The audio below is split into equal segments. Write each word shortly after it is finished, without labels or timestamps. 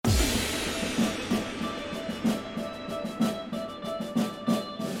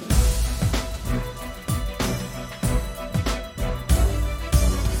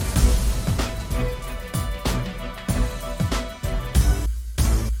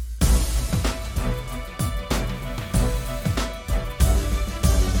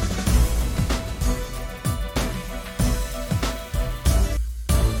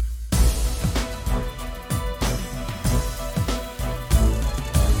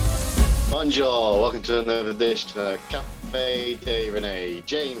Bonjour, welcome to another edition of Cafe de Rene.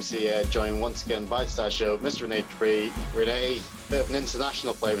 James here, joined once again by Star Show, Mr. Rene Dupree. Rene, bit of an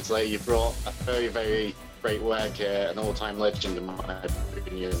international flavour today. You brought a very, very great work here, an all-time legend in my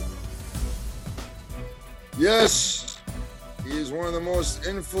opinion. Yes, he is one of the most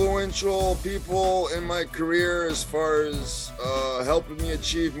influential people in my career as far as helping me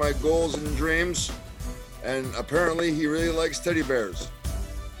achieve my goals and dreams. And apparently he really likes teddy bears.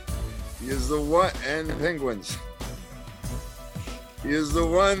 He is the one, and penguins. He is the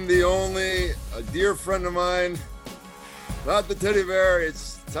one, the only, a dear friend of mine. Not the teddy bear,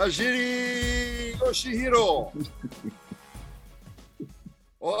 it's Tajiri Yoshihiro.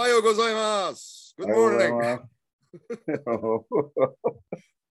 Ohayo gozaimasu. Good morning.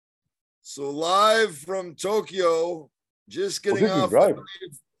 So live from Tokyo, just getting off. Right.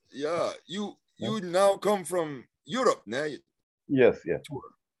 Yeah, you now come from Europe, now. Yes.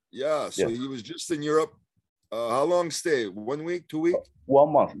 Yeah, so Yes. he was just in Europe. How long stay? 1 week, 2 weeks? 1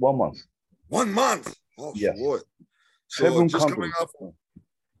 month. 1 month. Oh, Yes. Lord. So 7 just countries.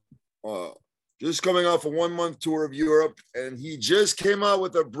 coming off a 1 month tour of Europe, and he just came out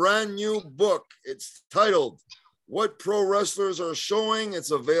with a brand new book. It's titled "What Pro Wrestlers Are Showing."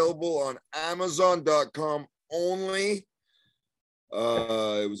 It's available on Amazon.com only.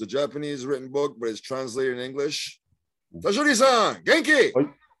 It was a Japanese written book, but it's translated in English. Tajiri-san, genki!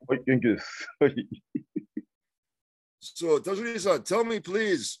 Wait, thank you. So, Tajiri-san, tell me,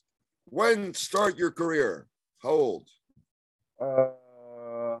 please, when start your career? How old?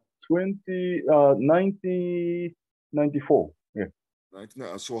 1994. Yeah.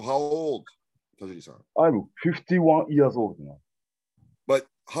 19. So, how old, Tajiri-san? I'm 51 years old now. But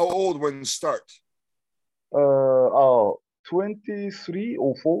how old when start? 23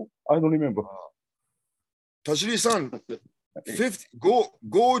 or 4? I don't remember. Tajiri-san,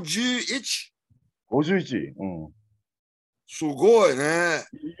 50,51? 51. すごいね。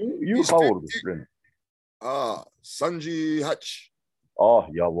You He's how old? 50. Ren? 38.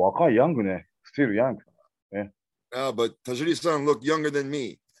 Yeah, 若い young ね. Still young. But Tajiri-san look younger than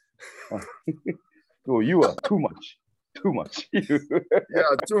me. So you are too much. Too much. Yeah,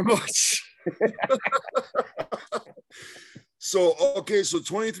 too much. So, okay, so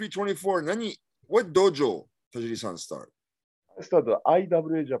 23, 24. What dojo Tajiri-san start? I started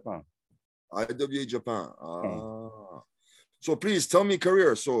IWA Japan. IWA Japan. So please tell me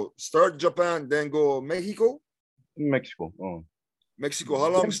career. So start Japan, then go Mexico? Mexico. Mexico, how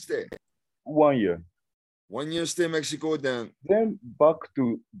long stay? 1 year. 1 year stay Mexico, then Then back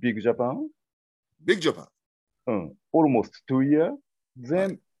to Big Japan. Big Japan. Almost 2 years.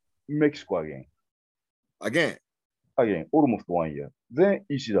 Then Mexico again. Again, Almost 1 year. Then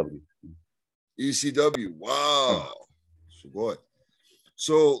ECW. ECW. Wow. So good.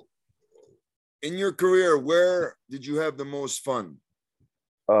 So in your career, where did you have the most fun?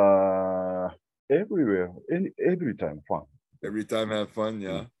 Everywhere. Every time fun. Every time have fun,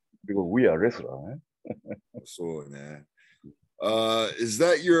 yeah. Because we are wrestler. So, is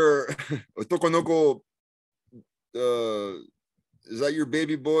that your Otokonoko? Is that your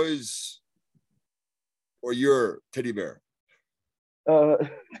baby boys or your teddy bear?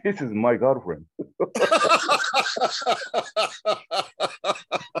 This is my girlfriend.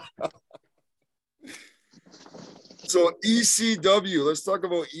 So ECW, let's talk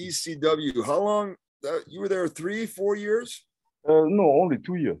about ECW. How long you were there? 3, 4 years? No, only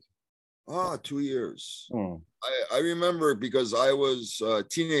 2 years. 2 years. I remember because I was a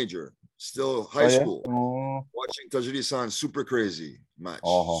teenager, still high school, watching Tajiri-san Super Crazy match.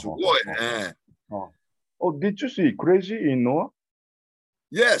 Did you see Crazy in Noah?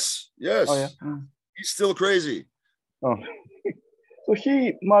 Yes. He's still crazy. So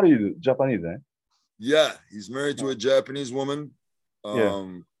he married Japanese, eh? Yeah, he's married to a Japanese woman.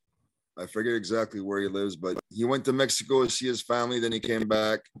 I forget exactly where he lives, but he went to Mexico to see his family. Then he came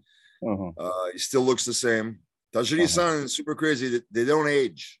back. He still looks the same. Tajiri-san is Super Crazy. They don't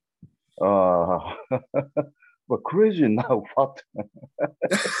age. But Crazy now fat.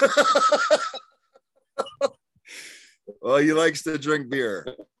 Well, he likes to drink beer.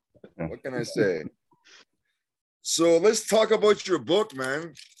 What can I say? So let's talk about your book,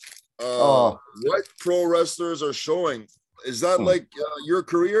 man. What pro wrestlers are showing? Is that like your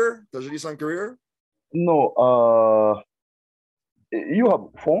career, Tajiri-san career? No. You have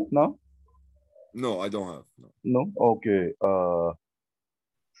phone now? No, I don't have. No. Okay.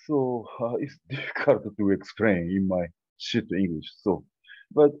 So it's difficult to explain in my shit English. So,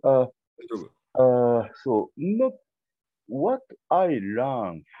 but so not what I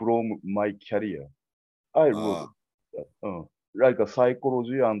learned from my career. I wrote that. like a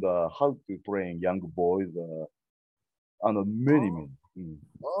psychology and how to train young boys and many. Mm.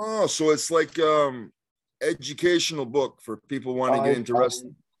 Oh, so it's like educational book for people want to get into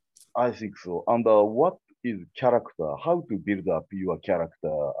wrestling. I think so. And what is character? How to build up your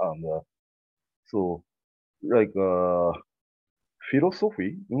character? And so, like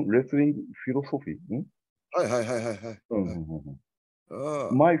philosophy, wrestling philosophy. Hi. Mhm. Ah,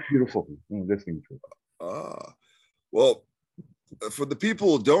 My philosophy, wrestling philosophy. well, for the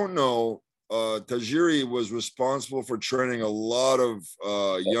people who don't know, Tajiri was responsible for training a lot of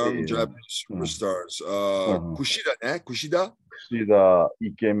young Yeah. Japanese superstars. Kushida, Kushida? Kushida,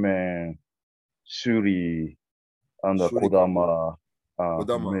 Ikemen, Shuri, and Shuri Kodama,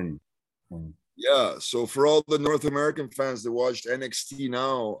 Kodama. many. Mm. Yeah, so for all the North American fans that watched NXT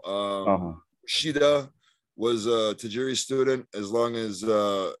now, Kushida was a Tajiri student, as long as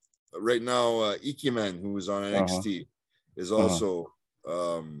right now Ikemen, who was on NXT, is also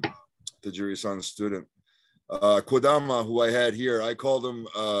Tajiri-san's student. Kodama, who I had here, I called him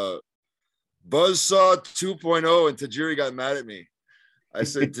Buzzsaw 2.0, and Tajiri got mad at me. I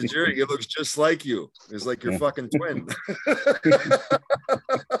said, Tajiri, he looks just like you. He's like your fucking twin.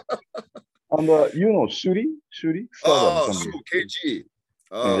 And you know Shuri? Oh, KG.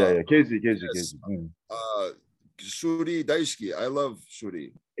 Yeah, KG. Yes. Shuri Daisuke. I love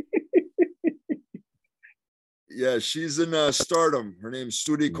Shuri. Yeah, she's in Stardom. Her name's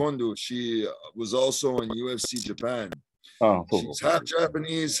Suri Kondo. She was also in UFC Japan. She's half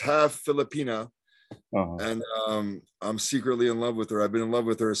Japanese, half Filipina. And I'm secretly in love with her. I've been in love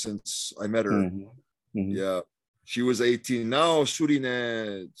with her since I met her. Yeah. She was 18. Now,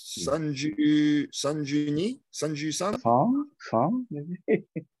 Surine Sanju-san?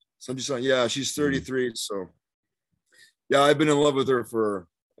 Sanju-san. Yeah, she's 33. So, yeah, I've been in love with her for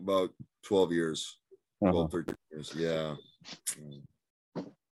about 12 years. 12, 13 years. Yeah.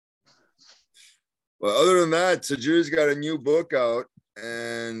 Well, other than that, Tajiri's got a new book out.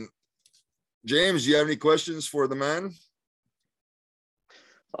 And James, do you have any questions for the man?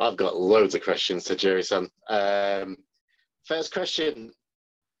 I've got loads of questions to Jerry-san. First question,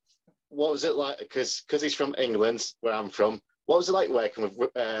 what was it like, because he's from England, where I'm from, what was it like working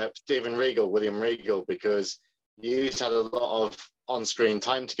with Steven Regal, William Regal, because you had a lot of on-screen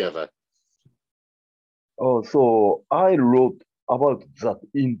time together? Oh, so I wrote about that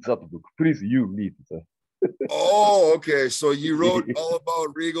in that book. Please, you read that. Oh, okay. So you wrote all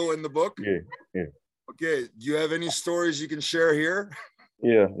about Regal in the book? Yeah. Okay. Do you have any stories you can share here?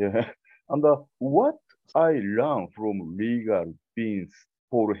 Yeah. And what I learned from Regal, Vince,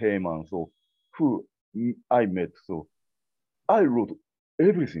 Paul Heyman, so who I met, so I wrote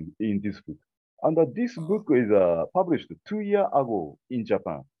everything in this book. And this book is published 2 years ago in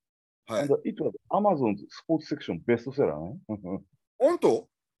Japan. And it was Amazon's sports section bestseller. Honto?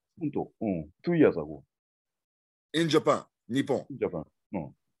 2 years ago. In Japan, Nippon. In Japan.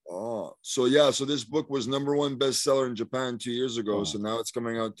 Oh, so yeah, so this book was #1 bestseller in Japan 2 years ago. So now it's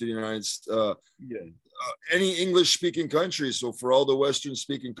coming out to the United States. Any English-speaking countries. So for all the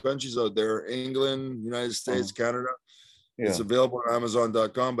Western-speaking countries out there, England, United States, Canada, it's available on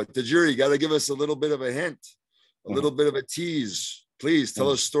Amazon.com. But Tajiri, you got to give us a little bit of a hint, a little bit of a tease. Please tell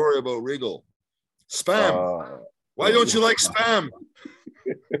us a story about Regal. Spam. Why don't you like Spam?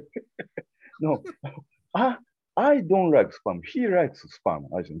 No, I don't like Spam. He likes Spam,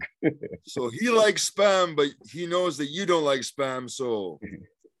 I think. So he likes Spam, but he knows that you don't like Spam, so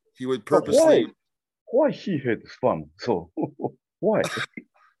he would purposely. Why he hates Spam? So why?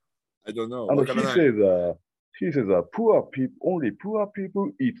 I don't know. And he says poor people, only poor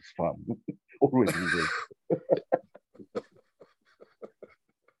people eat Spam. Always.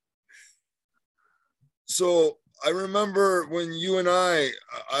 So I remember when you and I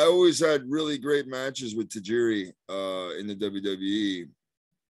always had really great matches with Tajiri in the WWE.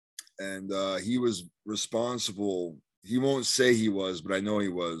 And he was responsible. He won't say he was, but I know he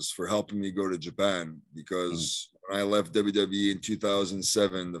was, for helping me go to Japan, because when I left WWE in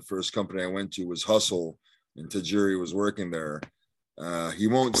 2007, the first company I went to was Hustle, and Tajiri was working there. He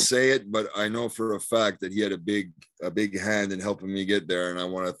won't say it, but I know for a fact that he had a big hand in helping me get there. And I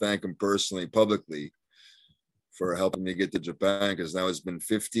want to thank him personally, publicly, for helping me get to Japan, because now it's been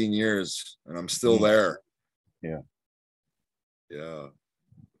 15 years and I'm still there. Yeah.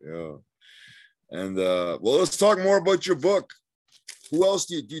 And well, let's talk more about your book. Who else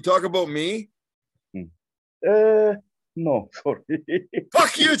do you talk about me? No, sorry.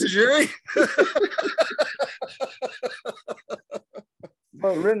 Fuck you, Tajiri.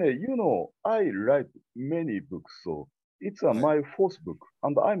 But Rene, you know, I write many books, so it's my fourth book,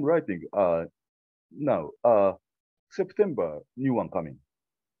 and I'm writing now September, new one coming.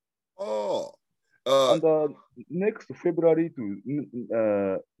 Oh, And next February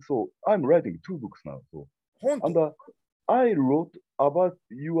so I'm writing 2 books now. So and 本当 I wrote about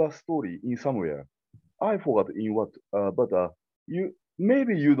your story in somewhere. I forgot in what, but you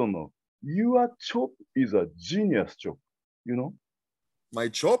maybe you don't know. Your chop is a genius chop. You know? My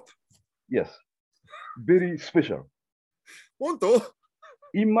chop? Yes, very special. 本当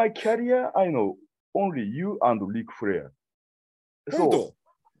In my career, I know only you and Ric Flair. 本 So 当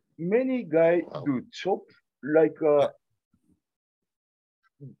many guys do chop like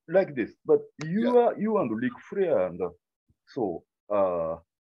like this, but you are you and Ric Flair and so こ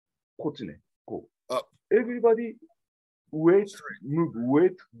っちね、こう Up. Everybody move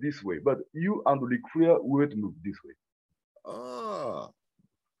weight this way, but you and Ric Flair weight move this way. Ah,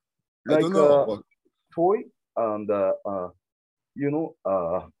 I Like don't know. toy and you know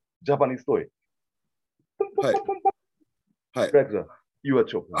Japanese toy. はい。はい。 Like that. You are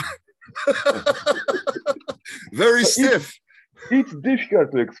chop. Very stiff. It's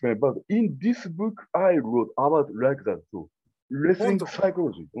difficult to explain, but in this book I wrote about like that too. Wrestling 本当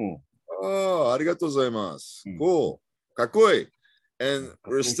psychology. うん。ありがとうございます。うん Cool. かっこいい. And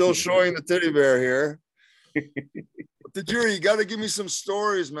we're still showing the teddy bear here. Tajiri, you got to give me some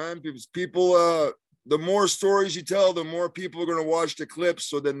stories, man. Because people, the more stories you tell, the more people are going to watch the clips.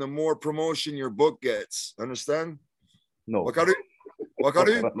 So then the more promotion your book gets. Understand? No. わかるわか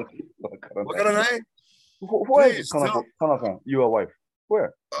るわからない Where Please is Kana-san, your wife?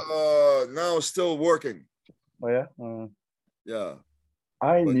 Where? Now still working. Oh, yeah? Yeah.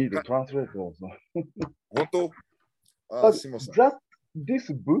 I But- need a translator also. 本当 But すいません。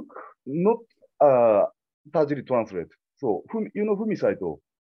 this book, not Tajiri translate. So, you know Fumi Saito,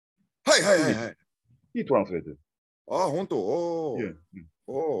 はいはいはいはい。 he translated. 本当 Oh, Yeah.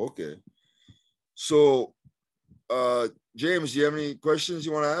 oh, okay. So, James, do you have any questions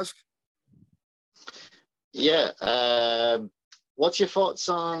you want to ask? Yeah. What's your thoughts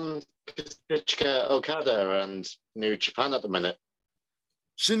on Kazuchika Okada and New Japan at the minute?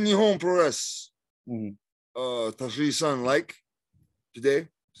 新日本プロレス。Mm. Tajiri-san, like today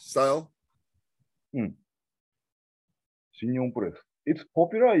style? Shinyon Press. It's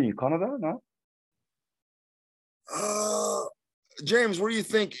popular in Canada, no? James, what do you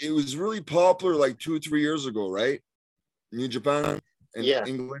think? It was really popular like 2-3 years ago, right? New Japan and Yeah.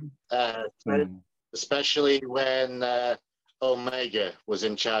 England. Especially when Omega was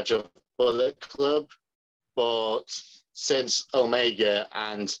in charge of Bullet Club. But since Omega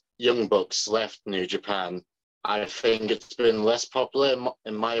and Young Bucks left New Japan, I think it's been less popular,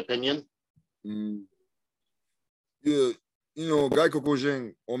 in my opinion. You know,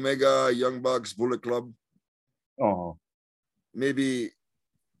 Gaikokujin, Omega, Young Bucks, Bullet Club, maybe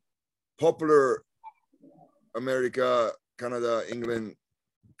popular America, Canada, England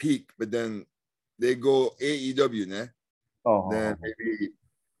peak, but then they go AEW, ne? Then maybe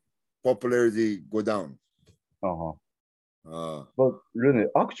popularity go down. But Rene,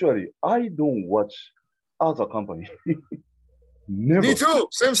 actually, I don't watch other company. Never. Me too.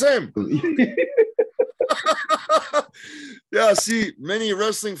 Same. Yeah, see, many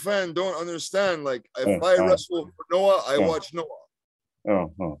wrestling fans don't understand. Like, if I wrestle for Noah, I watch Noah.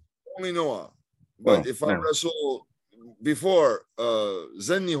 Only Noah. But if I wrestle before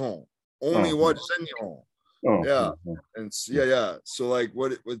Zen Nihon, only watch Zen Nihon. Yeah. And yeah. So like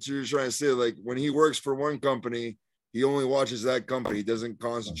what you're trying to say, like when he works for one company, he only watches that company. He doesn't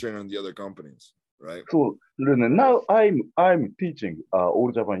concentrate on the other companies, right? So Rene, now I'm teaching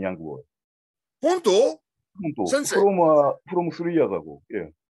All Japan Young Boy. 本当? Sensei. From 3 years ago, yeah.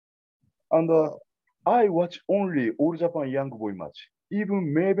 And I watch only All Japan Young Boy match.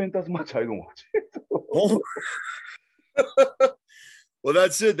 Even May Ventas match, I don't watch. Well,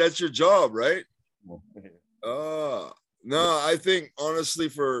 that's it. That's your job, right? No, I think honestly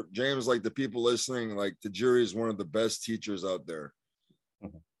for James, like the people listening, like Tajiri is one of the best teachers out there.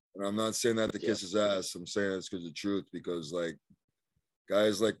 And I'm not saying that to kiss his ass. I'm saying it's because of the truth, because like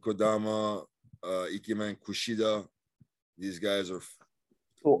guys like Kodama, Ikemen Kushida, these guys are.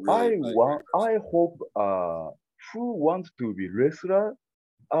 So really I hope who wants to be wrestler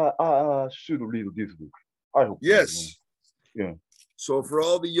should read this book. I hope. Yes. Yeah. So for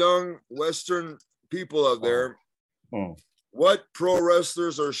all the young Western people out there, what pro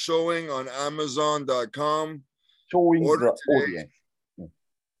wrestlers are showing on Amazon.com? Showing Order the today.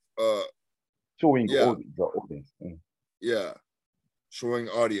 audience. Showing Yeah. the audience. Yeah, showing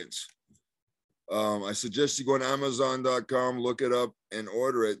audience. I suggest you go on Amazon.com, look it up, and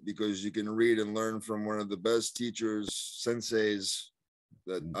order it because you can read and learn from one of the best teachers, senseis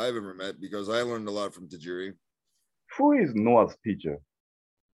that I've ever met. Because I learned a lot from Tajiri. Who is Noah's teacher?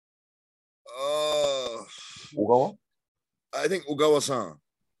 Uh, Ogawa? I think Ogawa-san.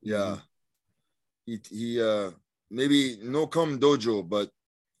 Yeah. He maybe no come dojo, but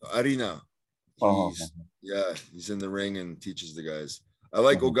arena. He's in the ring and teaches the guys. I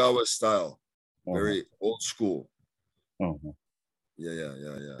like Ogawa's style. Very old school. Yeah.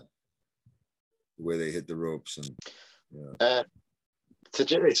 The way they hit the ropes and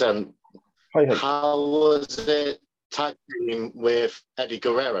Tajiri-san, how was it tag team with Eddie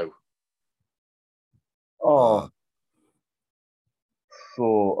Guerrero?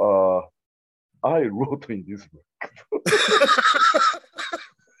 So I wrote in this book.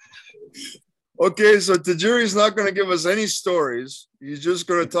 Okay, so Tajiri's not going to give us any stories. He's just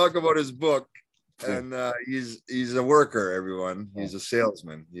going to talk about his book. And he's a worker, everyone. He's a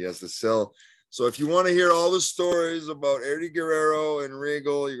salesman. He has to sell. So if you want to hear all the stories about Eddie Guerrero and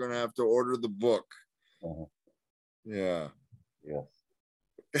Regal, you're going to have to order the book. Yeah.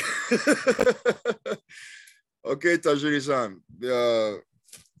 Okay, Tajiri-san.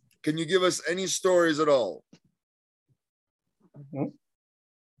 Can you give us any stories at all?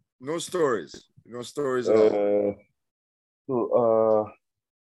 No stories. No stories at all.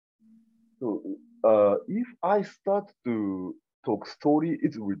 So if I start to talk story,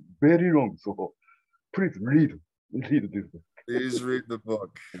 it will be very long. So please read this book. Please read the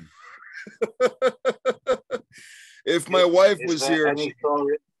book. If my wife was here,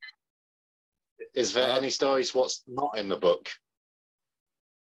 is there any stories what's not in the book?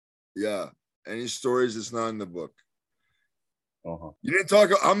 Yeah, any stories that's not in the book. You didn't talk.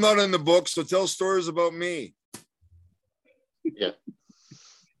 I'm not in the book, so tell stories about me. Yeah.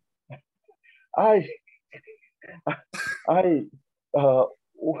 I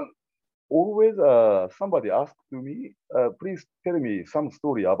always somebody asked to me, please tell me some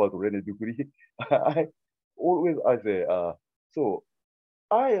story about Rene Dupree. I say, so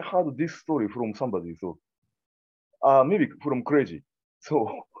I heard this story from somebody, so maybe from Crazy.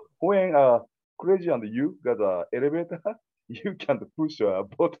 So when Crazy and you got an elevator, you can push a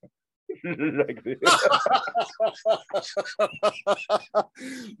button like this.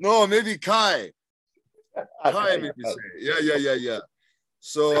 No, maybe Kai. Kai, maybe say. Yeah.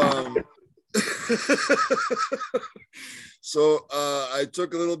 So, so I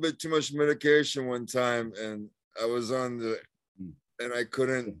took a little bit too much medication one time, and I was and I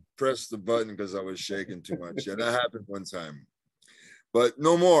couldn't press the button because I was shaking too much. Yeah, that happened one time. But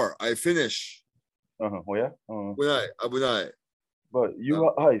no more. I finish. Abunai. But you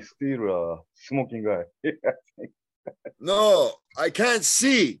are still a smoking guy. No, I can't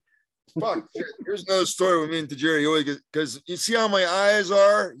see. Fuck. Here's another story with me and Tajiri. Because you see how my eyes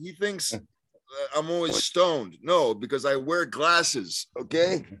are? He thinks I'm always stoned. No, because I wear glasses.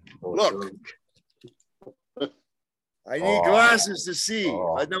 Okay? Look. I need glasses to see.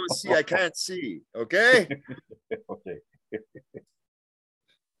 I don't see. I can't see. Okay? Okay.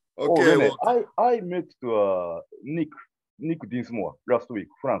 Okay. Rene, I met Nick Dinsmore last week,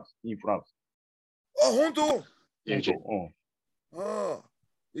 in France. Oh, honto? Genki?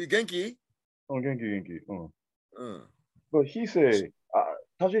 Genki. But he said,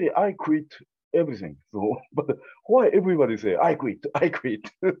 Tajiri, I quit everything. So, but why everybody say, I quit?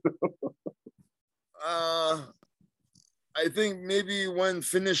 I think maybe when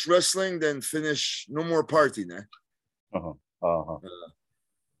finish wrestling, then finish no more party, nah?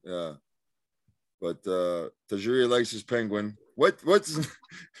 Yeah. But Tajiri likes his penguin. What's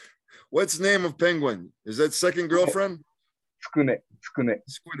name of penguin? Is that second girlfriend? Skune.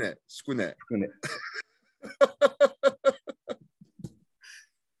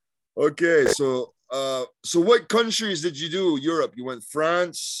 Okay, so what countries did you do? Europe? You went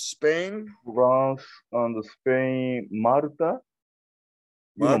France, Spain? France and Spain, Malta.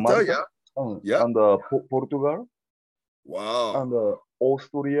 Malta, yeah. And Portugal. Wow. And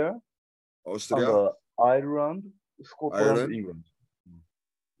Austria. And Ireland, Scotland, England.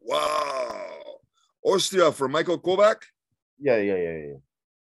 Wow. Austria for Michael Kovac? Yeah.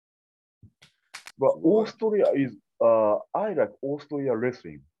 But Austria is, I like Austria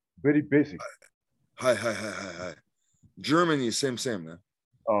wrestling. Very basic. Hi. Germany, same, man.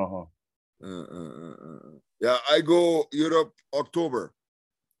 Yeah, I go Europe October.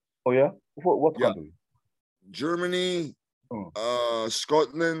 Oh, yeah? What country? Germany,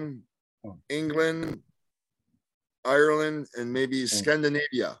 Scotland, England, Ireland, and maybe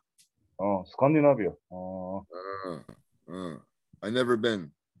Scandinavia. Scandinavia. I never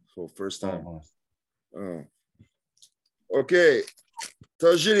been, so first time. Okay,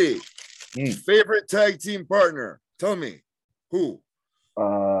 Tajiri, favorite tag team partner? Tell me, who?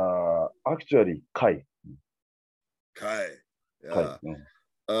 Actually, Kai. Kai. Kai. Yeah.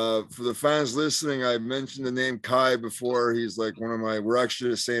 For the fans listening, I mentioned the name Kai before. He's like we're actually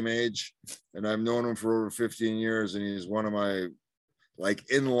the same age, and I've known him for over 15 years, and he's one of my, like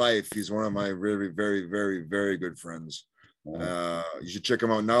in life, he's one of my really, very, very, very good friends. You should check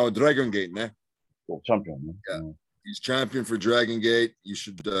him out now. Dragon Gate, ne? Champion. Yeah. He's champion for Dragon Gate. You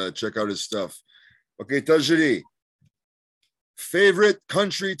should check out his stuff. Okay, Tajiri. Favorite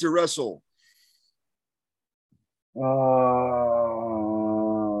country to wrestle?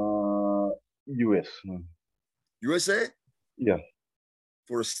 US. USA? Yeah.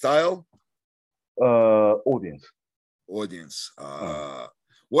 For style? Audience. Audience.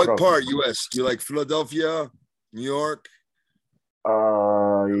 What Crowd. part US? Do you like Philadelphia, New York?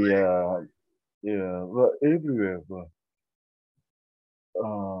 Yeah, but everywhere.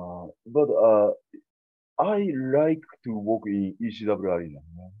 But I like to walk in ECW Arena.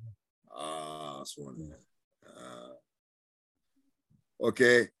 So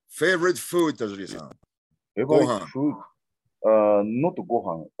okay. Favorite food, Tajiri-san? Favorite Gohan. food? Not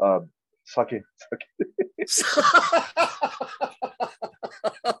gohan. Sake.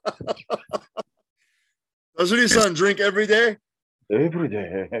 Tajiri-san drink every day? Every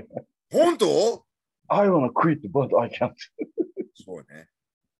day. Honto? I want to quit, but I can't. So,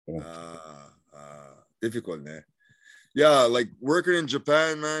 difficult, ne? Yeah, like working in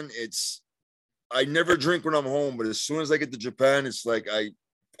Japan, man, I never drink when I'm home, but as soon as I get to Japan, it's like I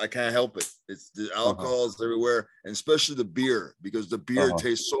can't help it. It's the alcohol's everywhere, and especially the beer, because the beer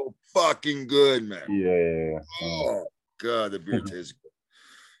tastes so fucking good, man. Yeah. Oh God, the beer tastes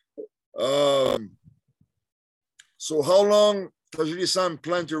good. So how long Tajiri-san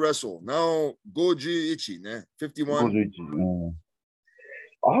plan to wrestle? Now Goji Ichi, ne? 51.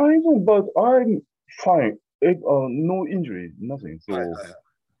 But I'm fine. No injury, nothing. So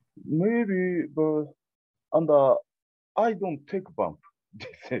maybe, but I don't take bump.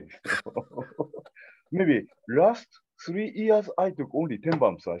 Maybe last 3 years I took only 10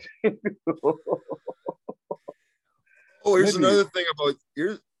 bumps. I think. Oh, here's another thing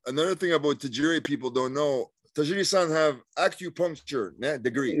about Tajiri people don't know. Tajiri-san have acupuncture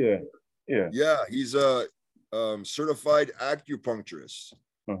degree. Yeah. He's a certified acupuncturist.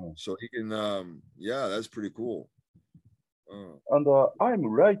 So he can, that's pretty cool. And I'm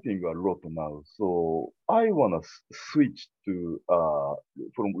writing a lot now, so I wanna switch to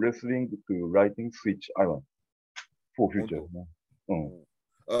from wrestling to writing. Switch. I want for future.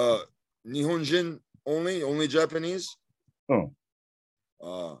 Nihonjin only Japanese.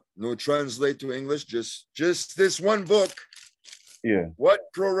 No translate to English. Just this one book. Yeah.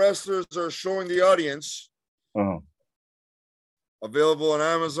 What pro wrestlers are showing the audience. Available on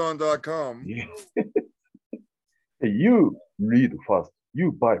Amazon.com. Yeah. You read first.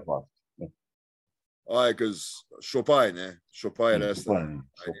 You buy first. All right, because Shopai, ne? Shopai, that's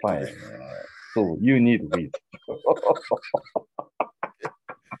Shopai. So you need to read.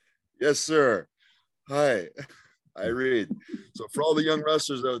 Yes, sir. Hi, I read. So for all the young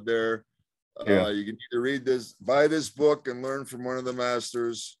wrestlers out there, you can either buy this book and learn from one of the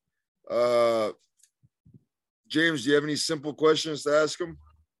masters. James, do you have any simple questions to ask him?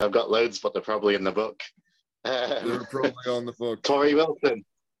 I've got loads, but they're probably in the book. They're probably on the book. Tori Wilson.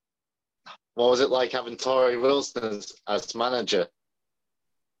 What was it like having Tori Wilson as manager?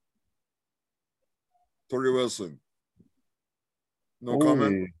 Tori Wilson. No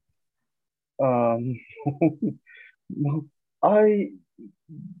comment? No,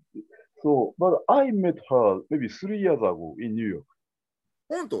 but I met her maybe 3 years ago in New York.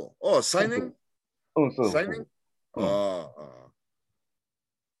 Honto? Oh, signing? Signing?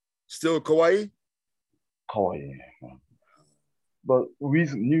 Still kawaii? Kawaii. But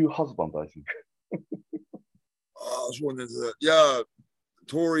with new husband, I think. Yeah,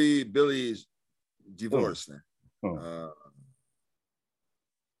 Tori, Billy's divorced.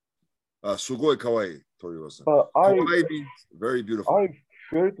 Sugoi kawaii, Tori Wilson. Kawaii means very beautiful. I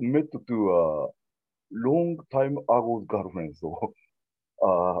felt met to a long time ago girlfriend, so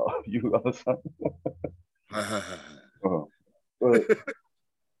you understand?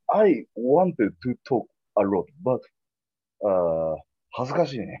 I wanted to talk a lot, but 恥ずか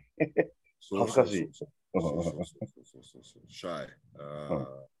しいね。恥ずかしい。Shy.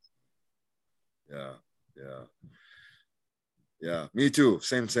 Yeah. Me too.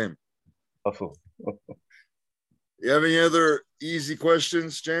 Same. So. You have any other easy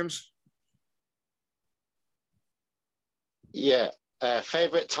questions, James? Yeah.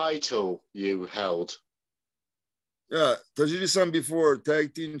 Favorite title you held? Yeah, Tajiri-san before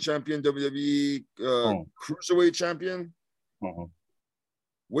tag team champion, WWE cruiserweight champion.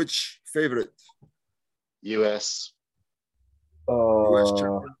 Which favorite? US. US Uh,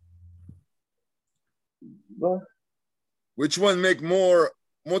 chopper. but Which one make more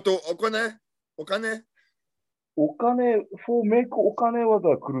moto okane? Okane? お金、for make お金は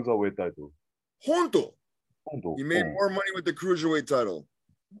the cruiserweight title. Honto. 本当。 You made うん more money with the cruiserweight title.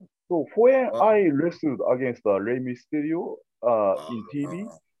 So when Wow. I wrestled against Rey Mysterio in TV,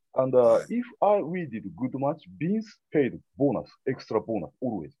 and Right. if we did good match, Vince paid bonus, extra bonus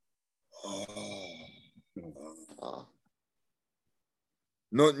always. Oh. Oh.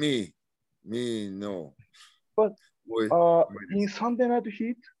 Not me. Me, no. But Boy, in Sunday Night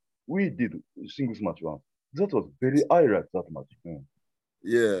Heat, we did singles match once. That was very I like that match.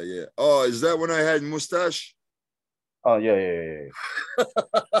 yeah, yeah. Oh, is that when I had mustache? Yeah.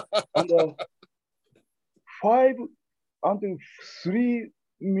 And 3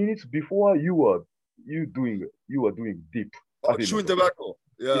 minutes before you were doing deep. Oh, chewing tobacco.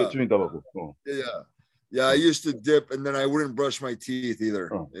 Yeah, Yeah. chewing tobacco. Yeah. Yeah, I used to dip and then I wouldn't brush my teeth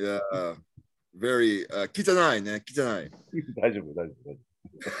either. Oh. Yeah. Very kitanai, ne? Kitanai. 大丈夫。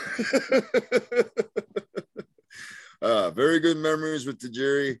Very good memories with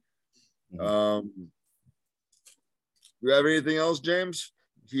Tajiri. Do you have anything else, James?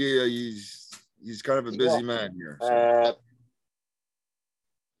 He's kind of a busy man here. So.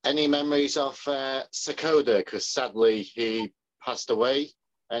 Any memories of Sakoda? Because sadly he passed away.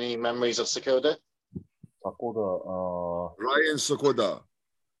 Any memories of Sakoda? Sakoda. Ryan Sakoda.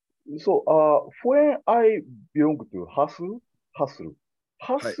 So when I belong to Hustle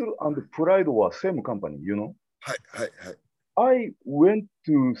and Pride were same company, you know. Hi. I went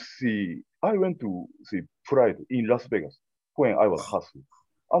to see Pride in Las Vegas when I was Hustle,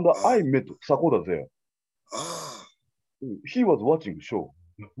 and I met Sakoda there. He was watching the show.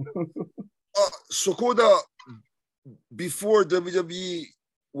 Sakoda before WWE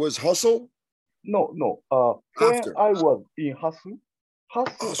was Hustle? No. When I was in Hustle and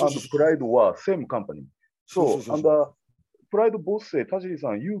Pride were same company. So and Pride boss said,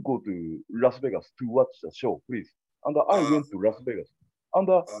 Tajiri-san, you go to Las Vegas to watch the show, please. And I went to Las Vegas. And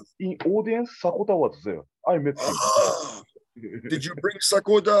in audience, Sakoda was there. I met him. Did you bring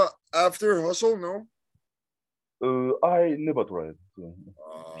Sakoda after Hustle? No. I never tried.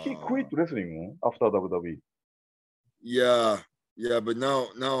 He quit wrestling after WWE. Yeah, but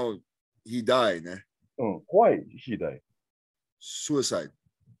now he died. Eh? Why he died? Suicide.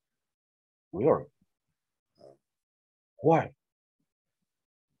 Where? Why?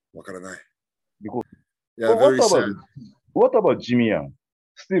 Wakaranai. Because very sad. What about Jimmy Yang?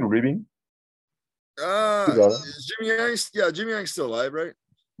 Still living? Jimmy Yang's still alive, right?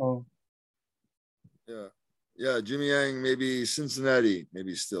 Yeah, Jimmy Yang, maybe Cincinnati,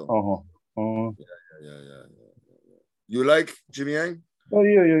 maybe still. Yeah. You like Jimmy Yang? Oh,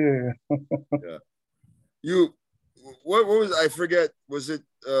 yeah. You, what was, I forget, was it,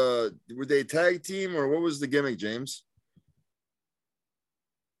 were they tag team or what was the gimmick, James?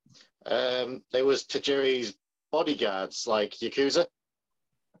 There was Tajiri's bodyguards, like Yakuza.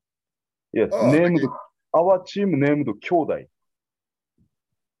 Yes, our team named Kyodai.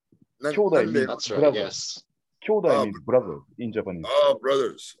 Kyodai means that's right, brother. yes. Kyodai means brother in Japanese. Oh,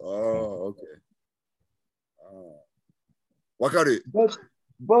 brothers. Oh, okay. Wakaru.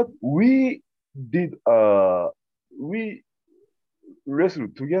 But we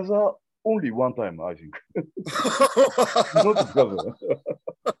wrestled together only one time, I think. Not together.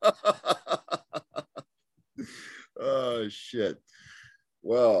 Oh, shit.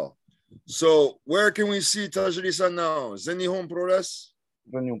 Well, so where can we see Tajiri-san now? Zenihon Pro Wrestling?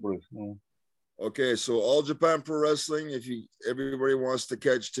 Zenihon Pro Wrestling. Okay, so All Japan Pro Wrestling, everybody wants to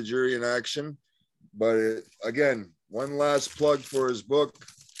catch Tajiri in action. But again, one last plug for his book,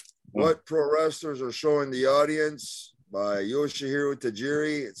 What Pro Wrestlers Are Showing the Audience by Yoshihiro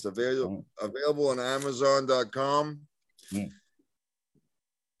Tajiri. It's available on Amazon.com.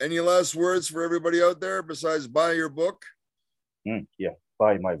 Any last words for everybody out there besides buy your book? Yeah,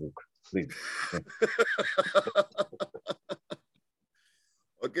 buy my book, please.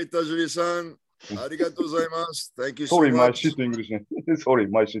 Okay, Tajiri-san. Arigatou gozaimasu. Thank you so much. My shit English. Sorry,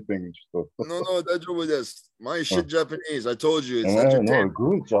 my shit English. No, daijoubu desu. My shit Japanese. I told you, it's entertaining. No,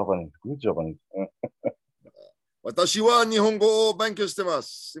 good Japanese. 私は日本語を勉強してま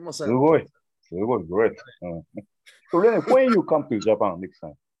す。すいません。すごい、great. So when you come to Japan next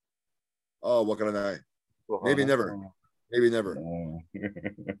time? わからない。Maybe never. Maybe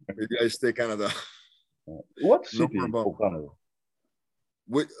I stay Canada. What city of Canada?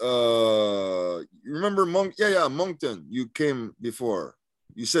 You remember Moncton. You came before.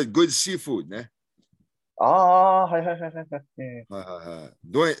 You said good seafood, ne? はい。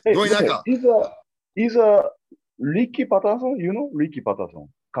どいなか。Is Ricky Patterson? You know Ricky Patterson, そう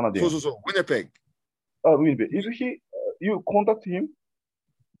Canadian. そうそう、Winnipeg. Winnipeg. Is he? You contact him?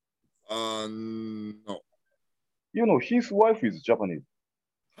 No. You know his wife is Japanese.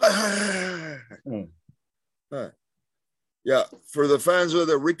 はいはいはいはい。 Mm. Yeah, for the fans of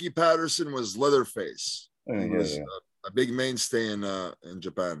that, Ricky Patterson was Leatherface. He Yeah, was yeah. a big mainstay in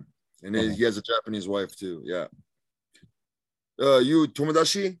Japan, and Uh-huh. he has a Japanese wife too. Yeah. You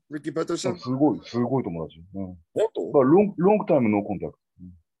Tomodachi Ricky Patterson? すごい友達。本当? But long time no contact.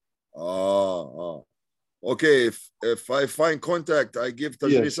 Okay, if I find contact, I give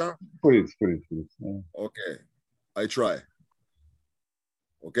Tajiri-san. Please. Okay, I try.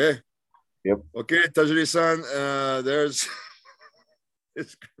 Okay. Yep. Okay, Tajiri-san. There's.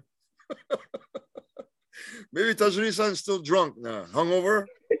 Maybe Tajiri-san's still drunk now. Hungover?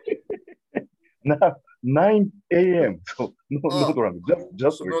 Now 9 a.m. So no drunk.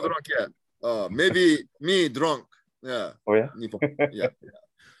 Just So no drunk yet. Maybe me drunk. Yeah. Oh yeah. Yeah.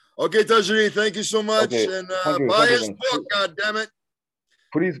 Okay, Tajiri, thank you so much. Okay, And thank you, buy thank you his very much. book, God damn it.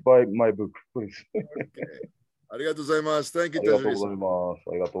 Please buy my book, please. Okay. ありがとうございます。Thank you, ありがとう Tajiri-san. ございます。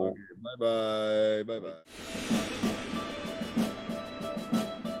ありがとう。 Okay, bye bye. Bye bye.